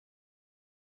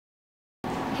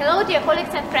Hello dear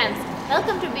colleagues and friends,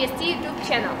 welcome to BST YouTube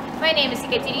channel. My name is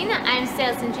Ekaterina, I am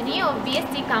sales engineer of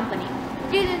BST company.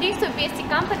 Drilling rigs of BST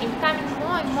company becoming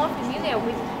more and more familiar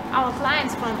with our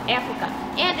clients from Africa.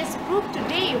 And as proof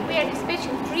today, we are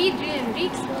dispatching 3 drilling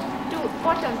rigs to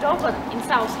Port of Durban in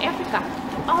South Africa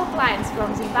to our clients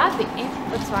from Zimbabwe and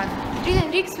Botswana.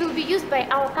 Drilling rigs will be used by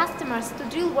our customers to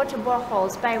drill water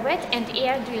boreholes by wet and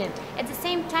air drilling. At the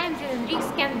same time, drilling rigs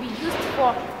can be used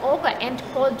for auger and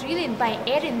core drilling by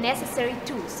adding necessary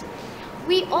tools.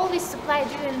 We always supply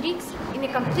drilling rigs in a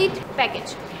complete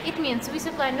package. It means we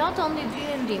supply not only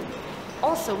drilling rig,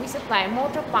 also we supply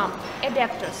motor pump,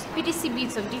 adapters, PTC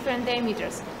bits of different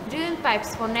diameters, drilling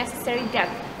pipes for necessary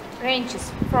depth,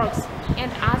 wrenches, forks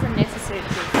and other necessary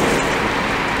tools.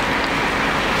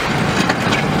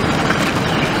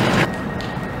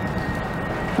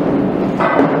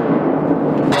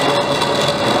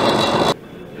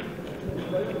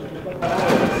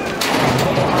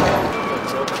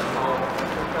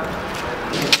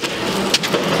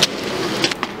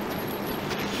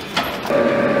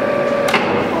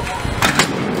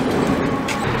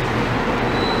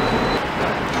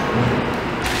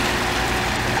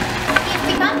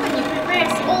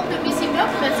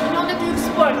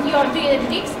 Your drilling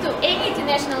rigs to any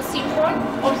international seaport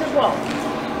of the world.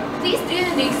 These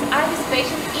drilling rigs are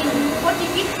dispatched in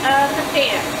 40-feet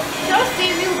container. First,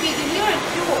 they will be delivered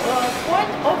to port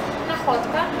of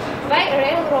Nahodka by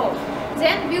railroad.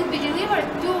 Then will be delivered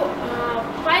to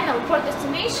final port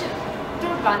destination,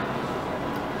 Durban.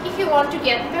 If you want to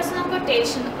get personal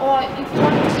quotation or if you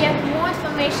want to get more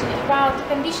information about the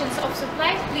conditions of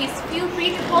supply, please feel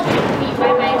free to call me by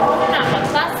my phone number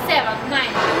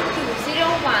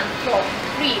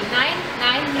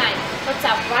 +7992014399,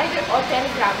 WhatsApp, Viber or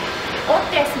Telegram, or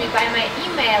text me by my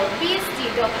email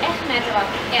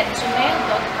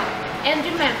bst.ahmedova@gmail.com. And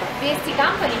remember, BST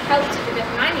company helps you to get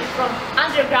money from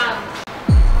underground.